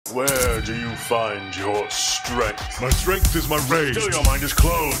Where do you find your strength? My strength is my rage. Still your mind is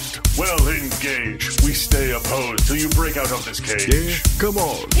closed. Well, engage. We stay opposed till you break out of this cage. Yeah, come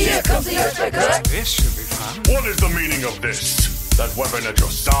on. Here comes the Earthbreaker. This should be fun. What is the meaning of this? That weapon at your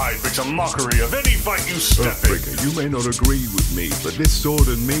side makes a mockery of any fight you step in. Earthbreaker, you may not agree with me, but this sword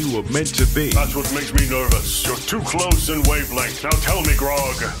and me were meant to be. That's what makes me nervous. You're too close in wavelength. Now tell me,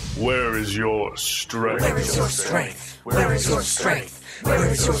 Grog, where is your strength? Where is your strength? Where is your strength? Where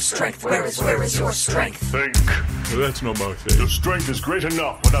is your strength? Where is your strength? Think. That's not my thing. Your strength is great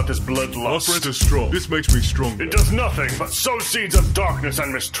enough without this bloodlust. My strength is strong. This makes me stronger. It does nothing but sow seeds of darkness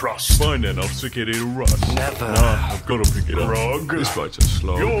and mistrust. Fine then, I'll stick it in rust. Never. Nah, I've got to pick it up. Grog. This fight's a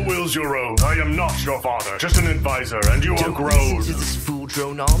slow. Your will's your own. I am not your father, just an advisor, and you are Don't grown. listen to this fool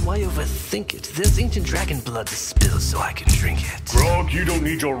drone on. Why overthink it? There's ancient dragon blood to spill so I can drink it. Grog, you don't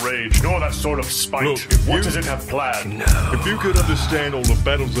need your rage, nor that sort of spite. Look, if What you- does it have planned? No. If you could understand all the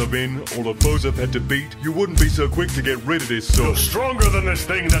battles I've been, all the foes I've had to beat, you wouldn't be so quick to get rid of this You're sword. stronger than this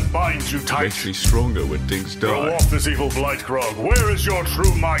thing that binds you tight. Makes me stronger when things Throw die. off this evil blight, Grog. Where is your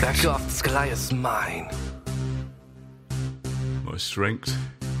true might? Back off, Scalia's mine. My strength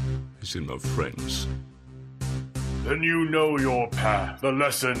is in my friends. Then you know your path. The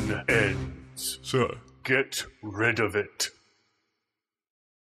lesson ends. Sir. Get rid of it.